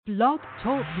Blog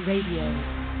Talk Radio.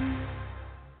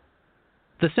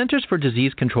 The Centers for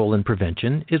Disease Control and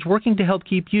Prevention is working to help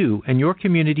keep you and your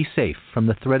community safe from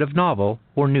the threat of novel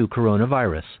or new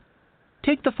coronavirus.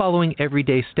 Take the following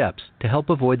everyday steps to help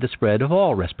avoid the spread of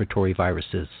all respiratory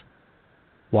viruses.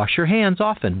 Wash your hands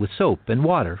often with soap and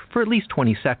water for at least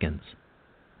 20 seconds.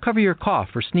 Cover your cough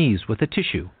or sneeze with a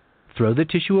tissue. Throw the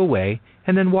tissue away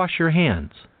and then wash your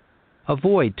hands.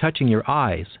 Avoid touching your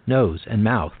eyes, nose, and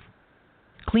mouth.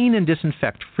 Clean and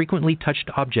disinfect frequently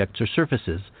touched objects or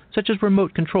surfaces, such as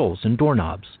remote controls and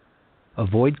doorknobs.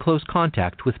 Avoid close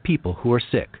contact with people who are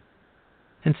sick.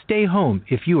 And stay home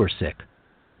if you are sick.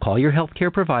 Call your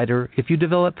healthcare provider if you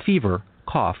develop fever,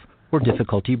 cough, or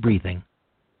difficulty breathing.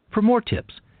 For more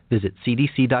tips, visit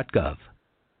cdc.gov.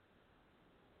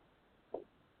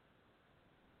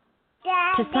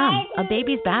 To some, a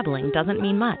baby's babbling doesn't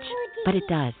mean much, but it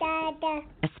does.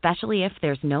 Especially if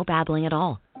there's no babbling at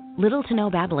all. Little to no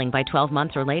babbling by 12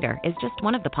 months or later is just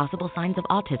one of the possible signs of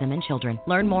autism in children.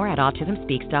 Learn more at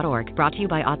autismspeaks.org. Brought to you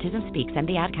by Autism Speaks and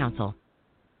the Ad Council.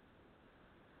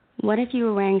 What if you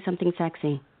were wearing something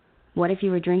sexy? What if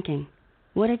you were drinking?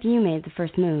 What if you made the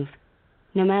first move?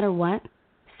 No matter what,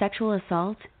 sexual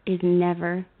assault is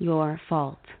never your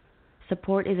fault.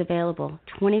 Support is available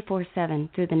 24/7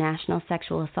 through the National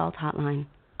Sexual Assault Hotline.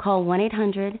 Call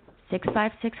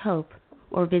 1-800-656-HOPE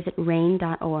or visit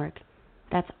RAINN.org.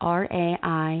 That's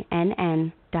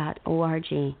RAINN.org.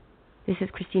 This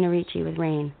is Christina Ricci with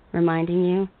RAINN, reminding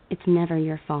you it's never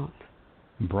your fault.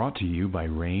 Brought to you by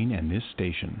RAINN and this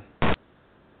station.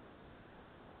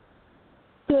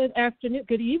 Good afternoon,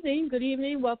 good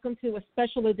evening. Welcome to a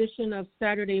special edition of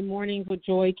Saturday Mornings with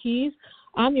Joy Keys.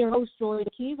 I'm your host, Joy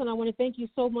Keys, and I want to thank you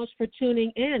so much for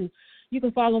tuning in. You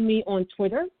can follow me on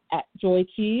Twitter at Joy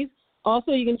Keys.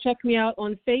 Also, you can check me out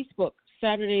on Facebook,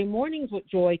 Saturday Mornings with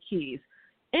Joy Keys,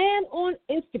 and on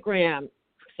Instagram,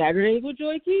 Saturdays with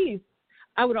Joy Keys.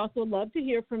 I would also love to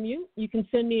hear from you. You can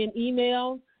send me an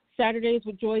email,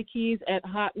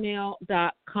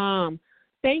 SatudaysWithJoyKeys@hotmail.com.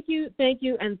 Thank you,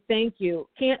 and thank you.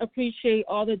 Can't appreciate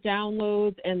all the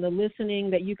downloads and the listening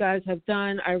that you guys have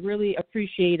done. I really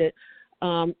appreciate it.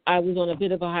 I was on a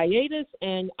bit of a hiatus,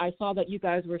 and I saw that you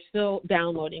guys were still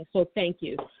downloading, so thank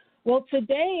you. Well,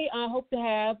 today I hope to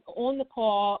have on the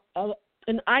call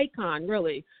an icon,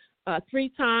 really,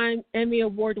 three-time Emmy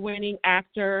Award-winning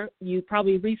actor. You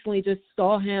probably recently just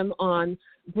saw him on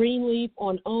Greenleaf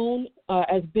on OWN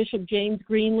as Bishop James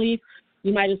Greenleaf.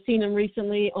 You might have seen him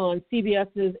recently on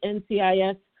CBS's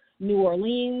NCIS New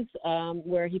Orleans,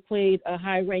 where he played a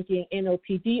high-ranking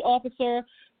NOPD officer.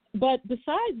 But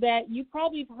besides that, you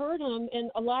probably have heard him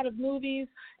in a lot of movies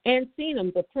and seen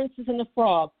him: The Princess and the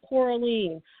Frog,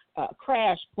 Coraline,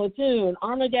 Crash, Platoon,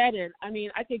 Armageddon. I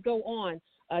mean, I could go on.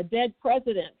 Dead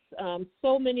Presidents,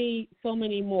 so many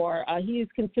more. He is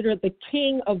considered the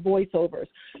king of voiceovers.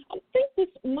 I think this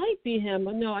might be him.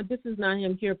 No, this is not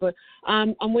him here, but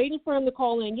I'm waiting for him to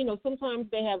call in. You know, sometimes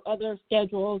they have other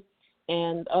schedules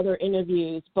and other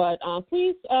interviews, but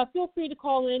please feel free to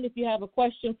call in if you have a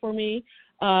question for me.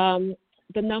 The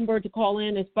number to call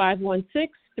in is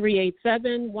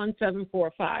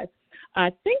 516-387-1745. I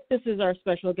think this is our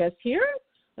special guest here.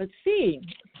 Let's see.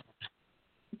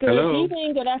 Good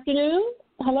evening, good afternoon.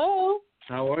 Hello.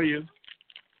 How are you?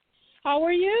 How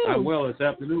are you? I'm well. It's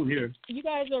afternoon here. You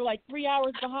guys are like 3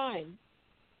 hours behind.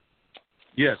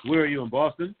 Yes. Where are you, in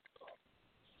Boston?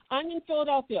 I'm in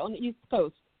Philadelphia on the East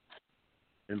Coast.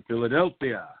 In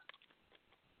Philadelphia.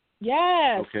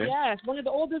 Yes, okay. Yes, one of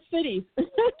the oldest cities.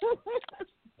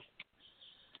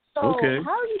 So okay.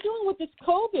 How are you doing with this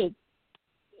COVID?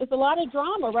 It's a lot of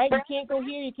drama, right? You can't go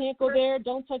here, you can't go there,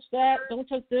 don't touch that, don't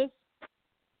touch this.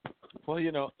 Well,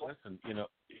 listen,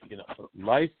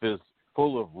 life is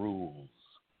full of rules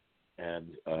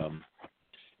and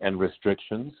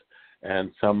restrictions,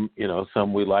 and some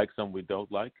we like, some we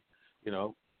don't like.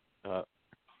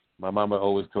 My mama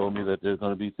always told me that there's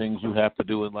going to be things you have to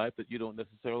do in life that you don't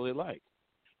necessarily like.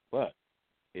 But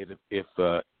if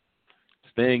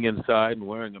staying inside and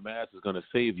wearing a mask is going to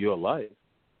save your life,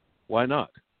 why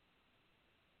not?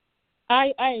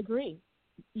 I agree.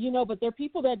 But there are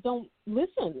people that don't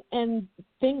listen, and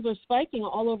things are spiking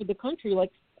all over the country,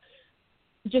 like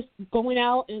just going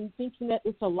out and thinking that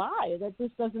it's a lie, that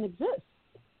this doesn't exist.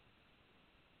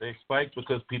 They spike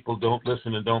because people don't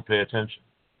listen and don't pay attention.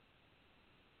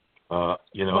 Wow.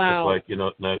 It's like,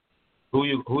 now, who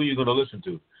are you going to listen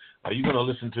to? Are you going to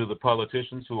listen to the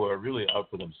politicians who are really out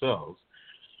for themselves?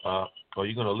 Or are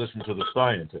you going to listen to the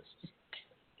scientists?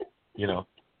 And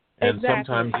exactly.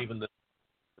 Sometimes even the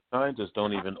scientists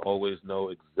don't even always know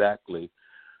exactly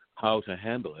how to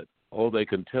handle it. All they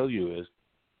can tell you is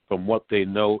from what they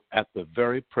know at the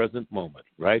very present moment,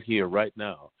 right here, right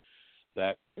now,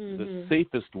 that the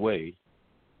safest way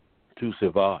to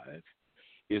survive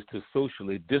is to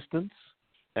socially distance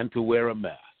and to wear a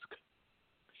mask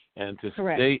and to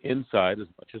stay inside as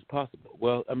much as possible.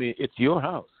 Well, I mean, it's your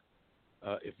house.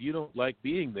 If you don't like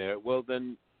being there, well,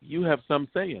 then you have some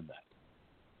say in that.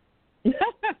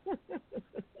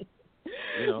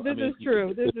 This is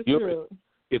true.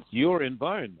 It's your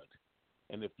environment.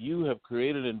 And if you have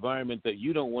created an environment that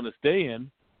you don't want to stay in,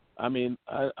 I mean,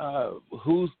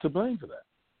 who's to blame for that?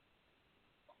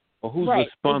 Or who's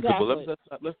responsible?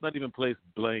 Exactly. Let's not even place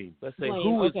blame. Let's say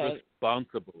who is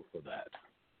responsible for that?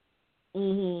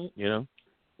 You know?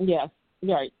 Yes,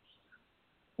 right.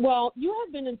 Well, you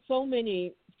have been in so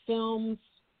many films,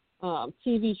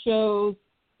 TV shows,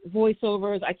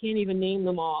 voiceovers. I can't even name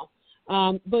them all.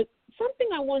 But something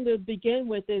I wanted to begin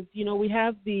with is, we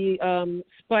have the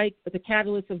spike, the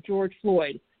catalyst of George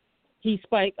Floyd. He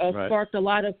sparked a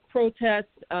lot of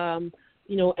protests, and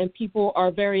people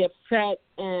are very upset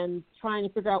and trying to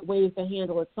figure out ways to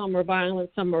handle it. Some are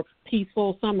violent, some are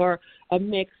peaceful, some are a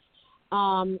mix.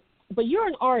 But you're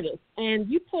an artist, and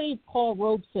you played Paul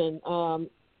Robeson,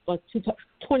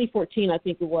 2014, I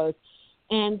think it was.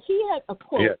 And he had a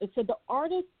quote. Yeah. It said, "The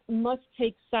artist must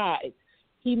take sides.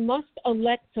 He must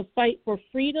elect to fight for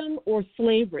freedom or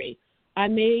slavery. I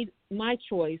made my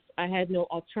choice. I had no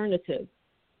alternative."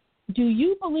 Do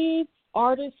you believe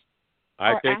artists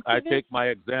are activists? I take my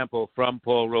example from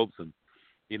Paul Robeson.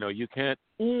 You can't,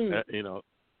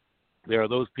 there are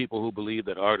those people who believe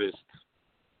that artists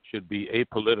should be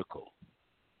apolitical.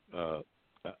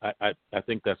 I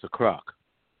think that's a crock.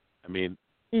 I mean,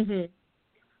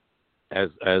 as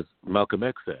Malcolm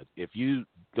X said, if you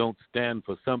don't stand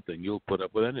for something, you'll put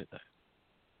up with anything.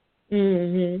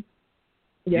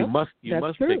 Yeah, you must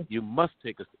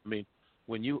take a. I mean,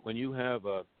 when you have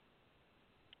a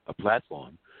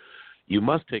platform, you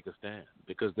must take a stand,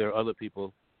 because there are other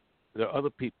people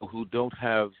who don't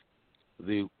have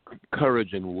the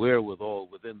courage and wherewithal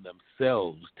within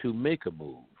themselves to make a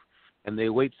move, and they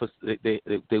wait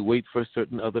for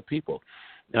certain other people.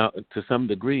 Now, to some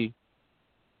degree,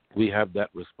 we have that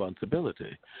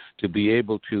responsibility to be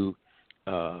able to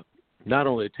not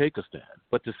only take a stand,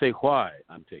 but to say why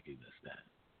I'm taking this stand.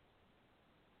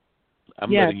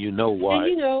 I'm letting you know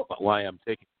why I'm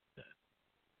taking this stand.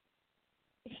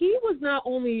 He was not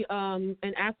only an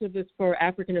activist for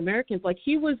African Americans, like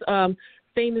he was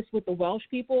famous with the Welsh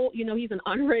people. He's an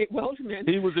honorary Welshman.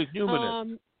 He was a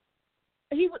humanist.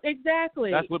 He was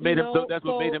exactly. That's what made him so. That's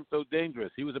what made him so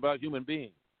dangerous. He was about human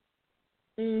beings.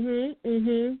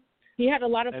 He had a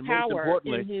lot of power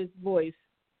in his voice.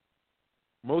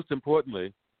 Most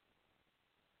importantly,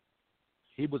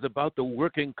 he was about the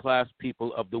working class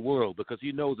people of the world, because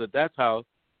he knows that that's how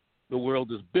the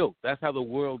world is built. That's how the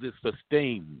world is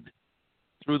sustained,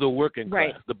 through the working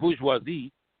class. The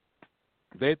bourgeoisie,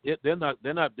 they're not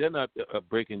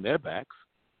breaking their backs.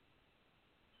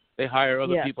 They hire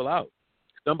other people out.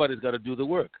 Somebody's got to do the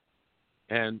work,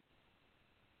 and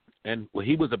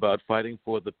he was about fighting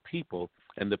for the people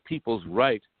and the people's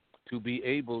right to be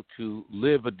able to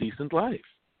live a decent life.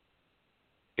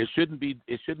 It shouldn't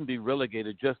be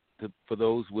relegated just for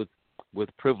those with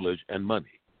privilege and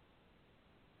money.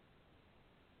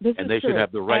 They should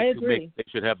have the right to make. They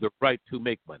should have the right to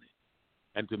make money,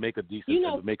 and to make a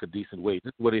decent wage.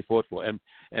 This is what he fought for,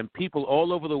 and people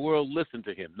all over the world listened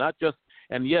to him.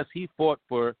 And yes, he fought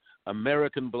for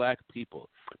American black people,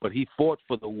 but he fought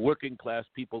for the working class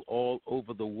people all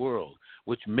over the world,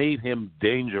 which made him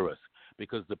dangerous,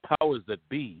 because the powers that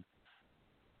be,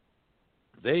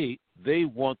 they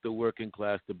want the working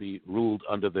class to be ruled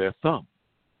under their thumb.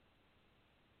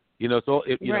 Well,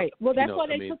 that's why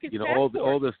they took his passport.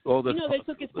 All this. They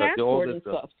took his passport and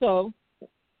stuff. So.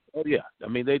 Oh yeah, I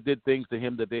mean, they did things to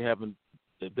him that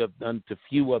they've done to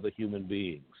few other human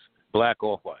beings, black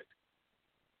or white.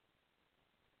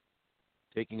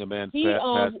 Taking a man's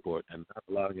passport and not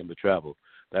allowing him to travel,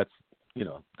 that's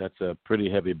a pretty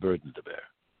heavy burden to bear.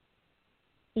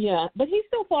 Yeah, but he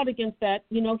still fought against that.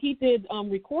 He did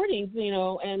recordings,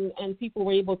 and people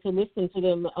were able to listen to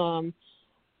them,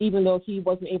 even though he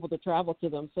wasn't able to travel to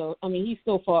them. So, I mean, he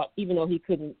still fought, even though he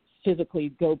couldn't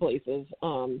physically go places,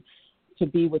 to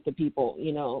be with the people,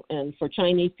 and for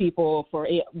Chinese people, for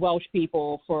Welsh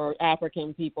people, for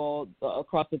African people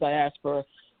across the diaspora.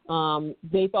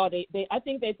 They thought I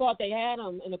think they thought they had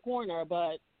him in the corner,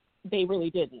 but they really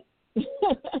didn't.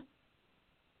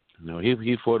 No,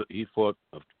 he fought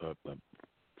a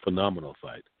phenomenal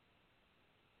fight.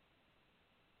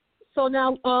 So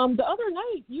now, the other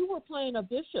night you were playing a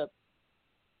bishop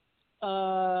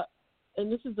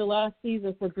and this is the last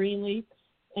season for Greenleaf,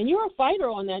 and you're a fighter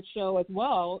on that show as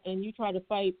well, and you try to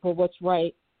fight for what's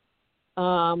right.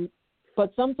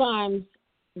 But sometimes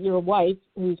your wife,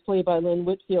 who's played by Lynn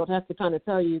Whitfield, has to kind of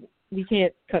tell you, we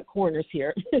can't cut corners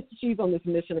here. She's on this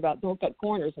mission about don't cut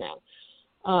corners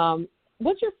now.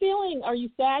 What's your feeling? Are you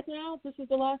sad now? This is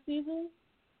the last season?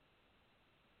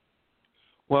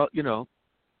 Well, you know,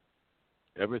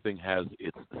 everything has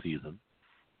its season.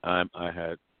 I've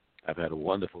had a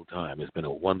wonderful time. It's been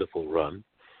a wonderful run.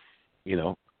 You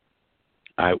know,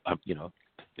 I you know,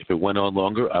 if it went on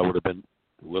longer, I would have been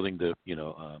willing to,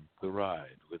 the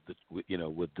ride with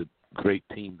the great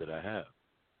team that I have.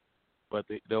 But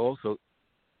they're also,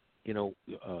 the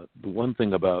one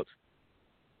thing about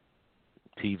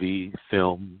TV,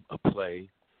 film, a play,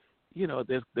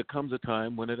 there comes a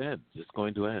time when it ends. It's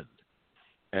going to end,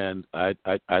 and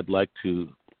I'd like to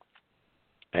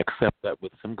accept that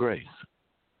with some grace.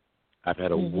 I've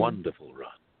had a wonderful run.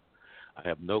 I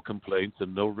have no complaints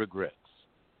and no regrets,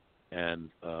 and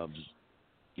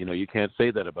you can't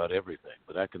say that about everything,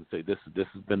 but I can say this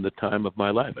has been the time of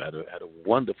my life. I had a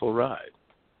wonderful ride.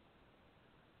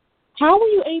 How were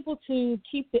you able to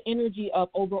keep the energy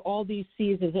up over all these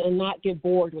seasons and not get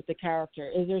bored with the character?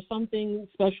 Is there something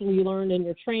special you learned in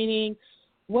your training?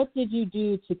 What did you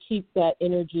do to keep that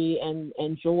energy and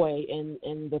joy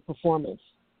in the performance?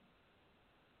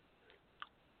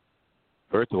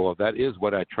 First of all, that is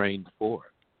what I trained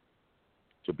for,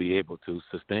 to be able to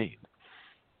sustain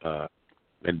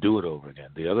and do it over again.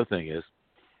 The other thing is,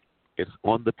 it's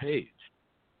on the page.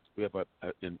 We have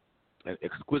an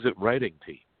exquisite writing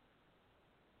team.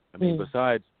 I mean,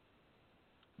 besides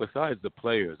the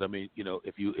players, I mean,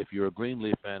 if you're a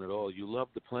Greenleaf fan at all, you love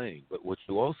the playing, but what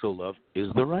you also love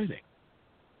is the writing.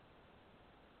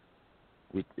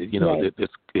 Right.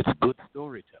 It's good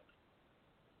storytelling.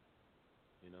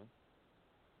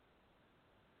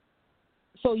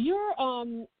 So you're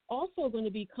also going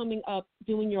to be coming up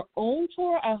doing your own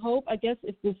tour. I guess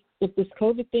if this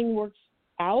COVID thing works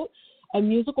out, a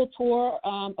musical tour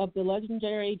of the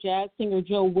legendary jazz singer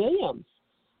Joe Williams.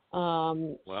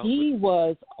 He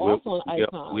was also an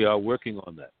icon. We are working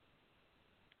on that.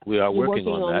 You're working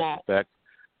on that. In fact,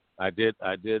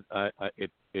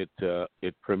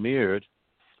 it premiered.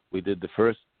 We did the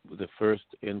first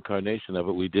incarnation of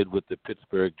it. We did with the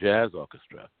Pittsburgh Jazz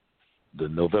Orchestra, the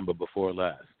November before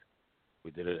last.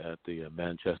 We did it at the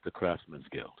Manchester Craftsmen's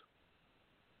Guild.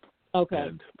 Okay.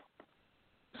 And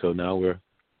so now we're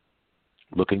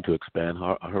looking to expand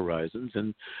our horizons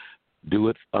and do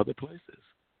it other places.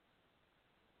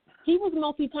 He was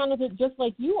multi-talented just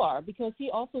like you are, because he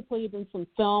also played in some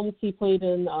films. He played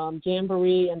in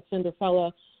Jamboree and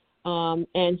Cinderella,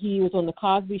 and he was on The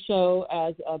Cosby Show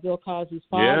as Bill Cosby's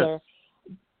father.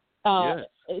 Yes.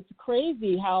 It's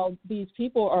crazy how these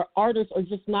people are artists are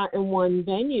just not in one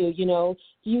venue, Do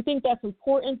you think that's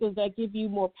important? Does that give you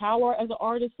more power as an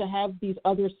artist to have these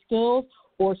other skills,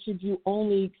 or should you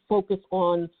only focus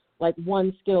on like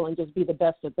one skill and just be the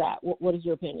best at that? What is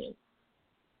your opinion?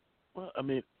 Well, I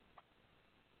mean,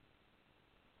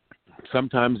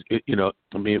 sometimes,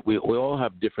 we all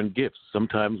have different gifts.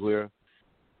 Sometimes we're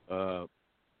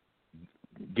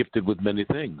gifted with many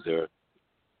things.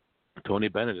 Tony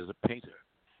Bennett is a painter.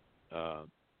 Of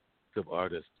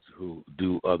artists who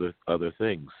do other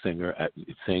things, sing,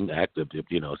 active.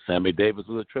 Sammy Davis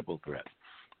was a triple threat.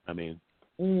 I mean,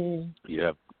 you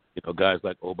have guys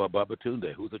like Oba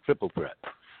Babatunde, who's a triple threat.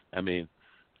 I mean,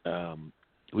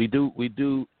 we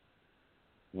do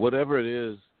whatever it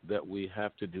is that we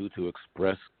have to do to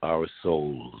express our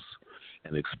souls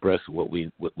and express what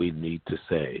we need to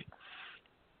say,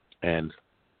 and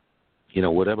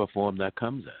whatever form that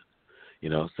comes in.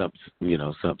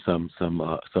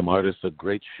 Some artists are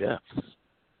great chefs.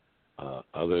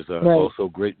 Others are also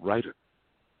great writers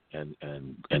and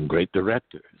great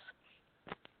directors.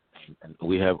 And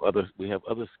we have other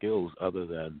skills other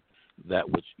than that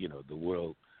which the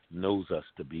world knows us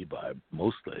to be by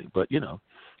mostly. But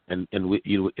and we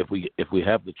if we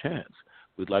have the chance,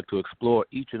 we'd like to explore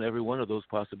each and every one of those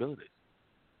possibilities.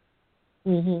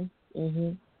 I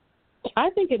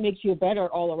think it makes you better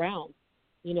all around.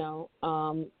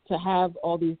 To have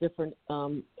all these different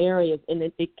areas, and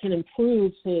it can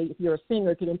improve, say, if you're a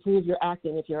singer, it can improve your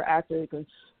acting. If you're an actor, it can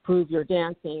improve your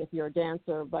dancing. If you're a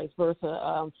dancer, vice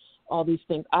versa, all these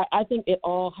things. I think it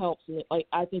all helps, and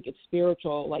I think it's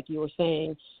spiritual, like you were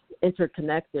saying,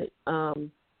 interconnected. Now,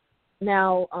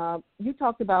 you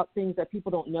talked about things that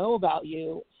people don't know about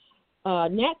you.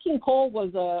 Nat King Cole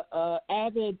was a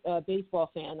avid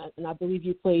baseball fan, and I believe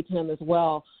you played him as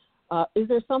well. Is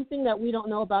there something that we don't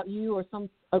know about you, or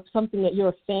something that you're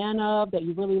a fan of that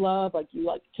you really love, like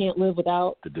you can't live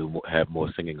without? To have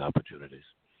more singing opportunities.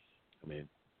 I mean,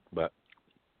 but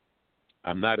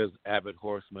I'm not as avid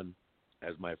horseman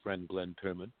as my friend Glenn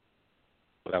Turman,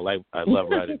 but I love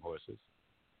riding horses.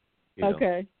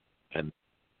 Okay. And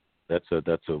that's a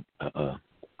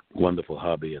wonderful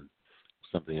hobby and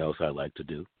something else I like to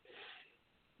do.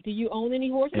 Do you own any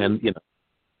horses? And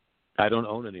I don't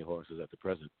own any horses at the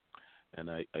present. And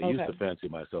I used to fancy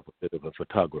myself a bit of a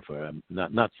photographer. I'm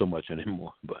not so much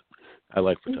anymore, but I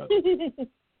like photography.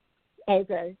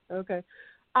 Okay.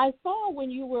 I saw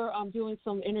when you were doing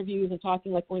some interviews and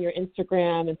talking, like on your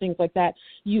Instagram and things like that,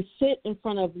 you sit in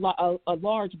front of a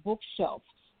large bookshelf.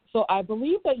 So I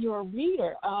believe that you're a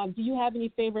reader. Do you have any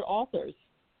favorite authors?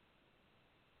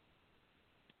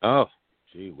 Oh,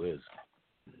 gee whiz!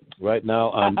 Right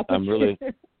now, I'm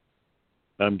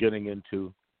getting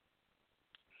into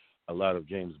a lot of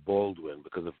James Baldwin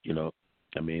because of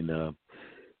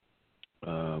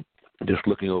just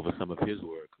looking over some of his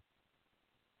work.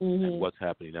 Mm-hmm. And what's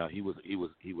happening now. He was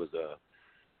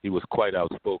quite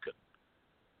outspoken.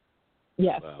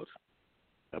 Yes.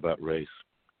 About race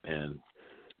and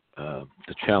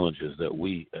the challenges that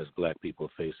we as Black people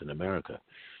face in America.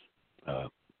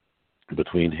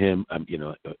 Between him, I'm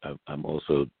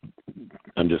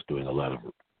just doing a lot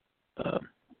of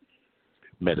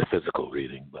metaphysical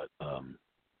reading, but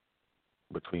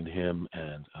between him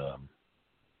and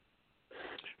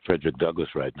Frederick Douglass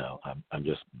right now, I'm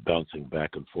just bouncing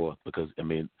back and forth because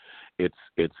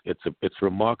it's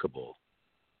remarkable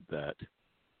that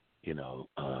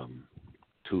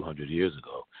 200 years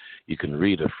ago you can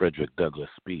read a Frederick Douglass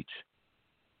speech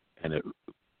and it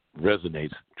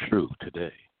resonates true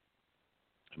today.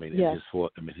 Yes.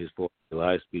 In his 4th of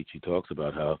July speech, he talks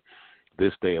about how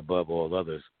this day above all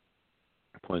others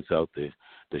points out the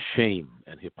shame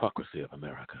and hypocrisy of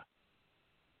America,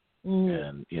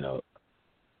 and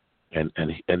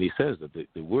And he says that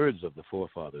the words of the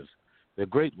forefathers, they're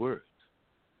great words,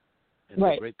 and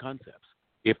they're great concepts,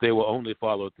 if they were only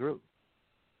followed through.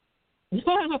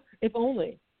 If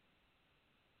only.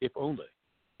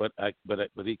 But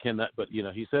he cannot. But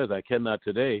he says, I cannot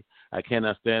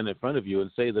stand in front of you and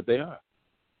say that they are.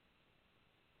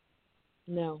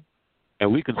 No.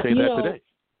 And we can say that today.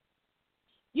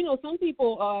 Some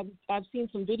people, I've seen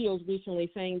some videos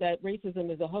recently saying that racism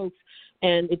is a hoax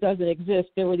and it doesn't exist.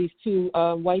 There were these 2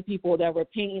 white people that were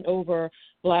painting over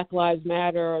Black Lives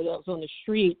Matter that was on the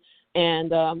street,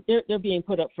 and they're being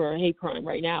put up for a hate crime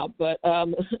right now. But, I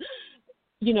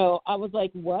was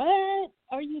like, what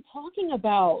are you talking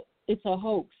about? It's a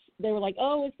hoax. They were like,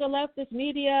 oh, it's the leftist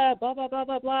media, blah, blah, blah,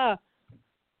 blah, blah.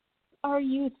 Are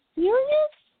you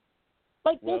serious?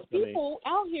 Like, there's people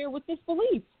out here with this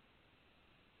belief.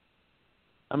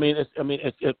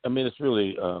 It's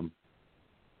really.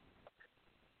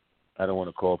 I don't want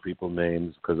to call people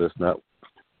names because that's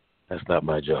not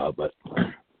my job. But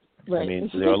right.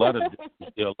 There are a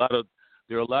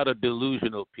lot of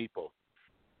delusional people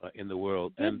in the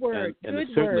world, and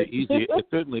it's certainly easier.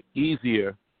 It's certainly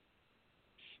easier.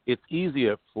 It's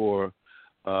easier for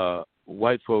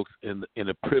white folks in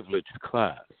a privileged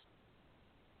class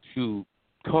to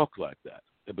talk like that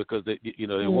because they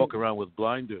walk around with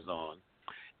blinders on.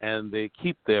 And they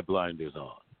keep their blinders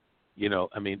on,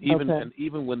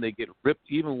 even when they get ripped,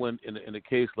 even when in a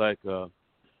case like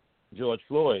George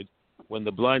Floyd, when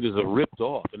the blinders are ripped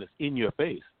off and it's in your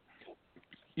face,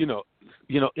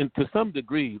 and to some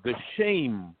degree the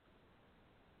shame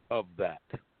of that,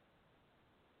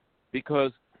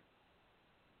 because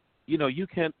you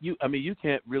can't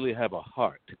really have a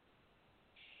heart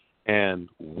and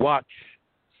watch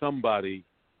somebody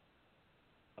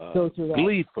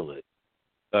gleefully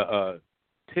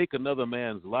take another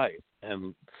man's life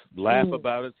and laugh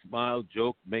about it, smile,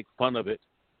 joke, make fun of it,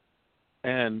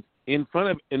 and in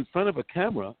front of a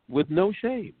camera with no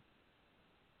shame.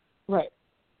 Right.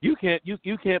 You can't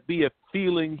be a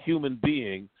feeling human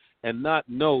being and not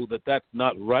know that that's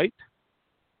not right,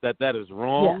 that is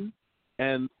wrong,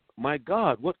 and my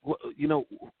God, what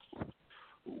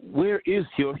where is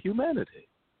your humanity?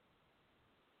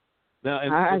 Now,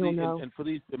 I don't know. And for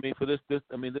this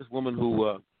woman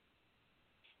who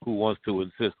wants to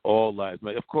insist all lives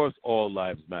matter. Of course, all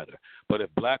lives matter. But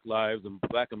if Black lives and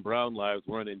Black and brown lives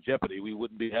weren't in jeopardy, we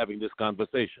wouldn't be having this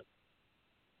conversation.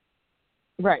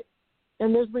 Right.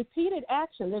 And there's repeated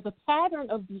action. There's a pattern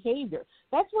of behavior.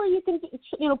 That's where you can,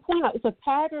 point out it's a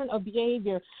pattern of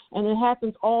behavior, and it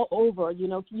happens all over. You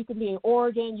can be in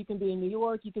Oregon, you can be in New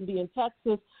York, you can be in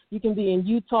Texas, you can be in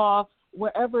Utah.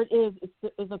 Wherever it is,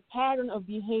 it's a pattern of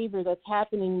behavior that's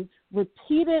happening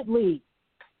repeatedly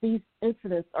these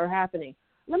incidents are happening.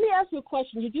 Let me ask you a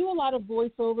question. You do a lot of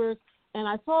voiceovers, and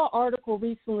I saw an article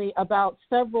recently about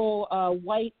several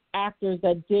white actors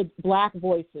that did black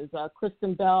voices,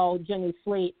 Kristen Bell, Jenny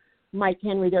Slate, Mike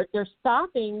Henry. They're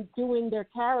stopping doing their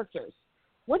characters.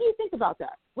 What do you think about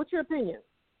that? What's your opinion?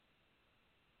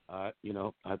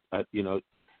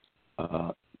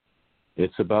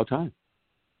 It's about time.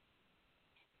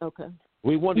 Okay.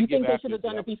 We want you to give think they should have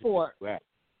done it before?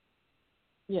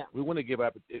 Yeah. We want to give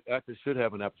actors should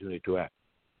have an opportunity to act,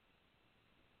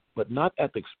 but not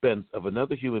at the expense of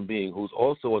another human being who's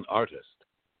also an artist,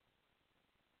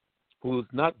 who's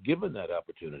not given that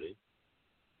opportunity.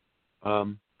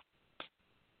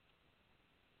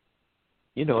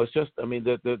 It's just,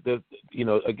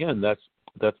 again, that's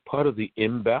part of the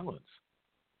imbalance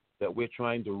that we're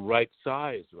trying to right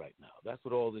size right now. That's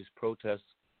what all these protests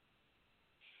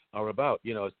are about.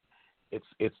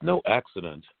 It's no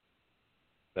accident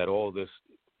that all this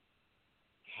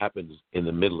happens in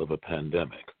the middle of a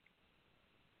pandemic,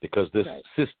 because this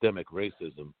systemic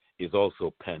racism is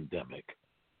also pandemic.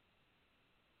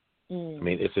 I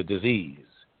mean, it's a disease.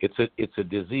 It's a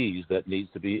disease that needs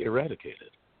to be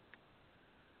eradicated.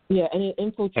 Yeah, and it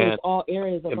infiltrates all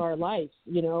areas of our life,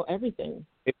 everything.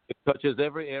 It touches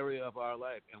every area of our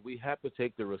life, and we have to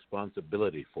take the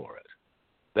responsibility for it.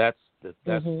 That's the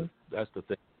thing.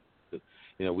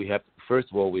 We have first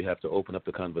of all, we have to open up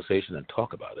the conversation and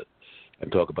talk about it,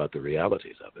 and talk about the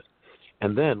realities of it,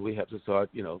 and then we have to start,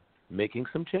 making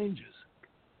some changes.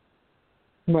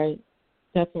 Right,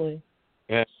 definitely.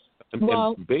 And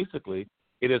basically,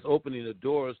 it is opening the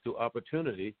doors to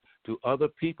opportunity to other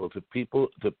people, to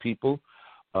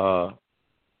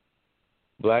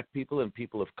black people and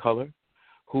people of color,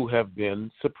 who have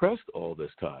been suppressed all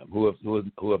this time, who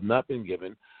have not been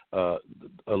given a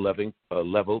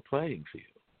level playing field.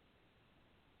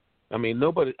 I mean,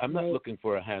 nobody. I'm not looking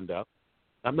for a handout.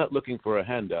 I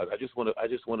just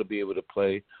want to be able to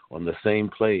play on the same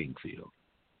playing field.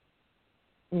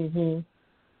 Mhm.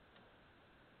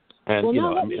 And well,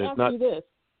 now let me ask you this.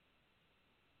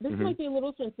 This might be a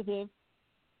little sensitive.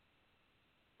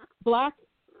 Black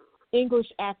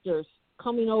English actors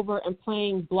coming over and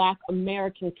playing Black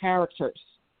American characters.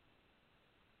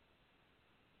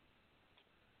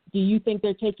 Do you think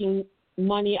they're taking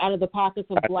money out of the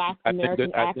pockets of Black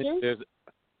American actors?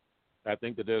 I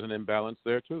think that there's an imbalance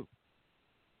there too.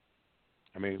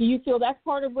 I mean, do you feel that's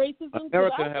part of racism?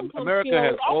 America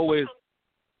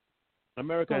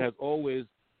has always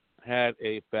had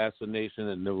a fascination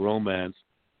and a romance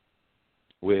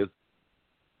with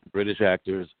British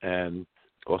actors and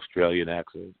Australian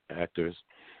actors.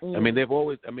 I mean,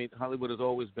 Hollywood has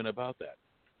always been about that,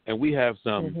 and we have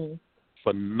some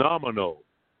phenomenal.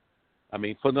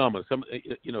 Some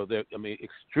they're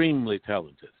extremely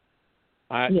talented.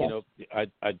 I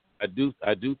do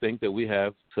think that we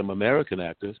have some American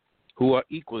actors who are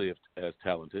equally as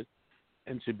talented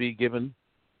and should be given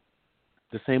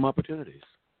the same opportunities.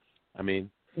 I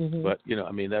mean, but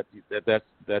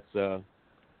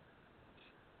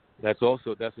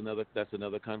that's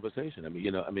another conversation.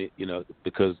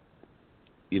 Because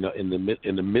in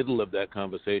the middle of that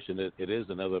conversation, it is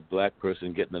another black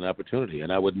person getting an opportunity,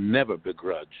 and I would never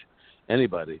begrudge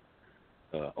anybody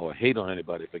or hate on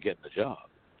anybody for getting a job.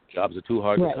 Jobs are too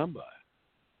hard to come by.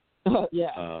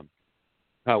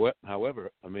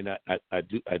 However, I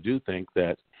do think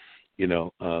that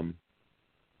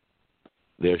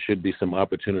there should be some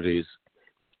opportunities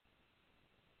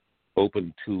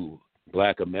open to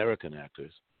Black American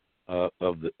actors of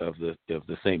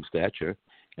the same stature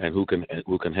and who can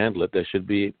handle it. That should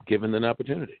be given an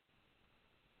opportunity.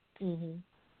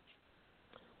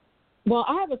 Well,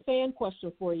 I have a fan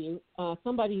question for you.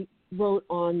 Somebody wrote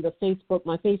on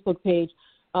my Facebook page.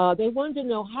 They wanted to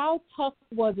know, how tough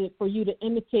was it for you to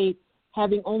imitate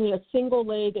having only a single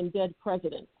leg and dead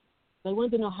president? They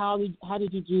wanted to know how did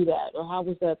you do that, or how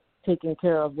was that taken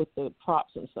care of with the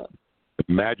props and stuff?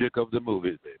 The magic of the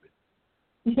movies, baby.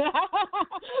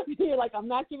 You're like, I'm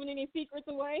not giving any secrets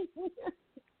away.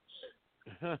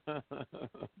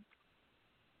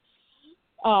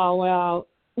 Oh, well.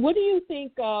 What do you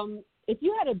think, if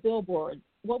you had a billboard,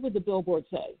 what would the billboard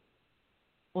say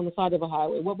on the side of a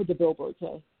highway? What would the billboard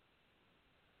say?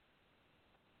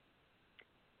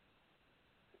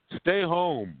 Stay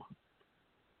home.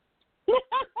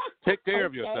 Take care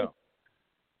of yourself.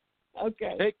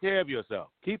 Okay. Take care of yourself.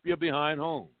 Keep your behind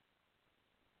home.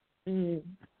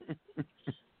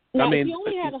 Now, if you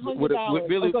only had $100.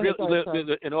 Really,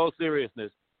 in all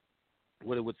seriousness,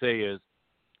 what it would say is,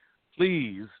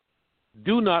 please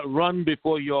do not run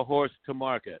before your horse to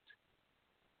market.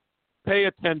 Pay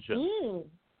attention.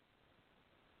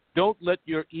 don't let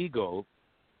your ego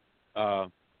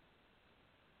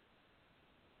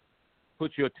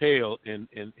put your tail in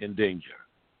danger.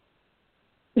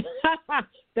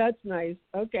 That's nice.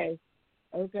 Okay.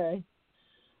 I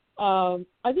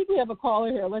think we have a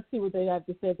caller here. Let's see what they have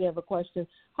to say if they have a question.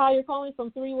 Hi, you're calling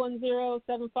from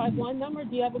 310-751 number.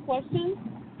 Do you have a question?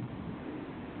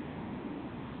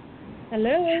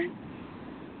 Hello?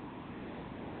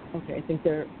 Okay, I think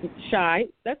they're shy.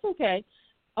 That's okay.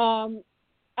 I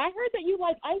heard that you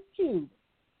like Ice Cube.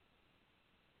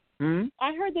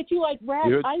 I heard that you like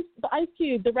Ice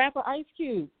Cube, the rapper Ice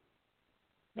Cube.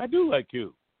 I do like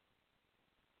Cube.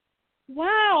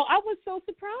 Wow, I was so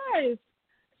surprised.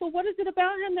 So what is it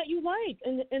about him that you like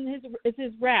in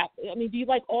his rap? I mean, do you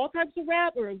like all types of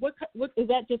rap, or what is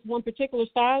that just one particular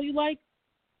style you like?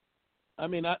 I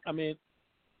mean, I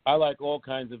like all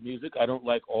kinds of music. I don't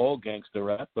like all gangster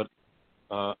rap, but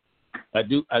I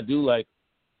do like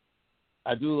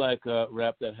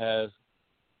rap that has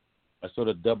a sort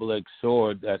of double-edged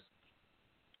sword that's,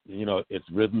 you know, it's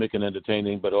rhythmic and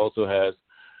entertaining, but also has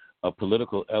a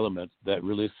political element that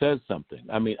really says something.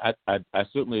 I mean, I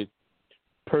certainly,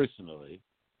 personally,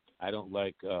 I don't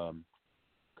like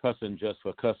cussing just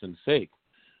for cussing's sake,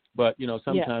 but you know,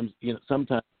 sometimes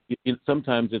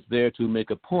sometimes it's there to make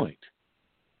a point,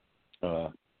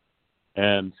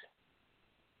 and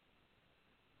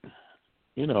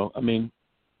you know, I mean,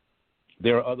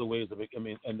 there are other ways of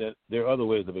there are other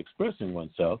ways of expressing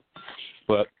oneself,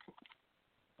 but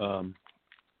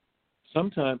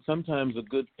sometimes a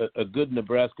good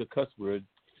Nebraska cuss word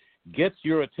gets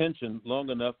your attention long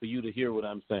enough for you to hear what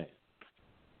I'm saying.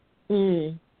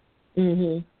 Mhm.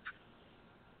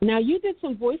 Now you did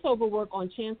some voiceover work on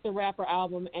Chance the Rapper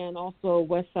album and also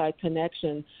West Side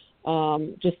Connection,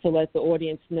 just to let the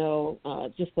audience know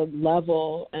just the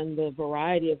level and the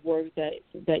variety of work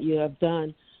that you have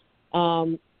done.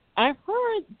 I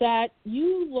heard that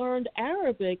you learned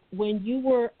Arabic when you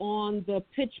were on the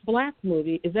Pitch Black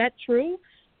movie. Is that true?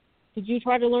 Did you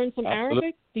try to learn some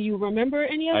Arabic? Do you remember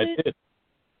any of it? I did.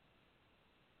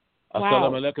 Wow.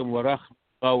 Assalamu alaikum wa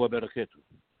rahmatullahi wa barakatuh.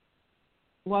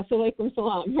 Wa alaikum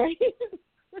salam, right?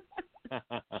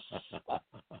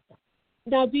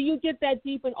 Now, do you get that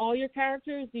deep in all your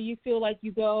characters? Do you feel like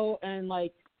you go and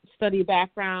like study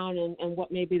background and what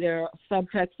maybe their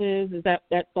subtext is? Is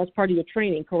that's part of your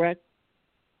training, correct?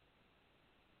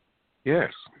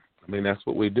 Yes. I mean, that's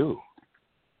what we do.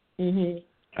 Mhm.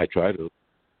 I try to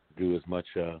do as much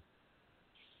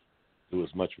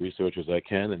research as I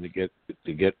can and to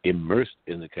get immersed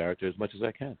in the character as much as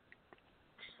I can.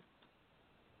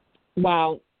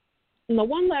 Wow. Now,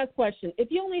 one last question.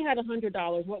 If you only had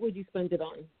 $100, what would you spend it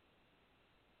on?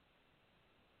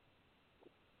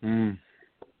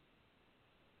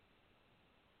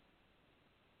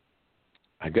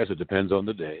 I guess it depends on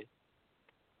the day.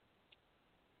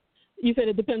 You said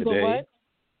it depends on what?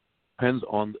 Depends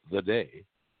on the day.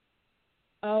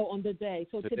 Oh, on the day.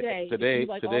 So today,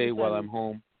 while I'm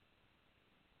home,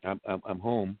 I'm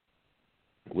home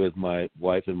with my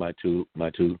wife and my two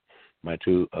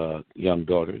young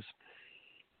daughters.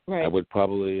 Right. I would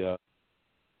probably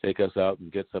take us out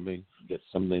and get something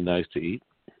nice to eat.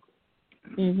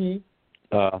 Mhm.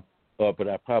 But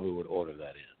I probably would order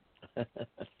that in.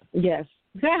 Yes.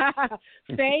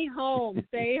 Stay home.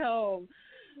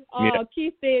 Yeah.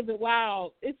 Keith David,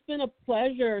 wow. It's been a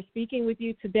pleasure speaking with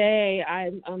you today.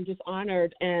 I'm just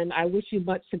honored, and I wish you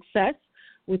much success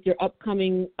with your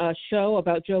upcoming show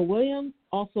about Joe Williams.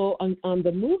 Also, on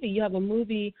the movie, you have a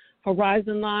movie,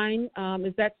 Horizon Line.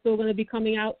 Is that still going to be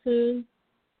coming out soon?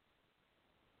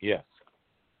 Yes.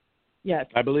 Yes.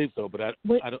 I believe so, but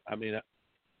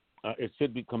it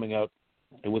should be coming out.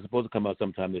 It was supposed to come out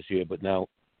sometime this year, but now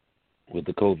with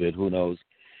the COVID, who knows?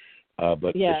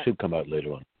 But it should come out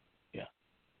later on. Yeah.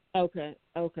 Okay.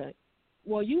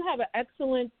 Well, you have an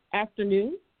excellent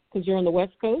afternoon because you're on the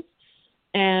West Coast,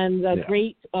 and a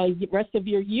great rest of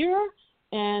your year.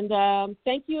 And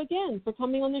thank you again for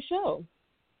coming on the show.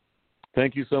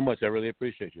 Thank you so much. I really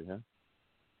appreciate you.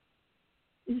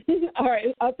 All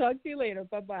right. I'll talk to you later.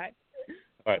 Bye-bye.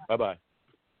 All right. Bye-bye.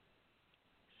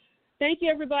 Thank you,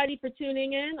 everybody, for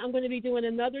tuning in. I'm going to be doing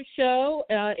another show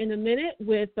in a minute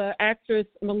with actress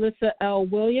Melissa L.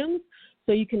 Williams.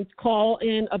 So you can call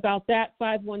in about that,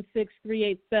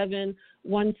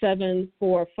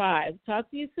 516-387-1745. Talk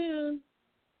to you soon.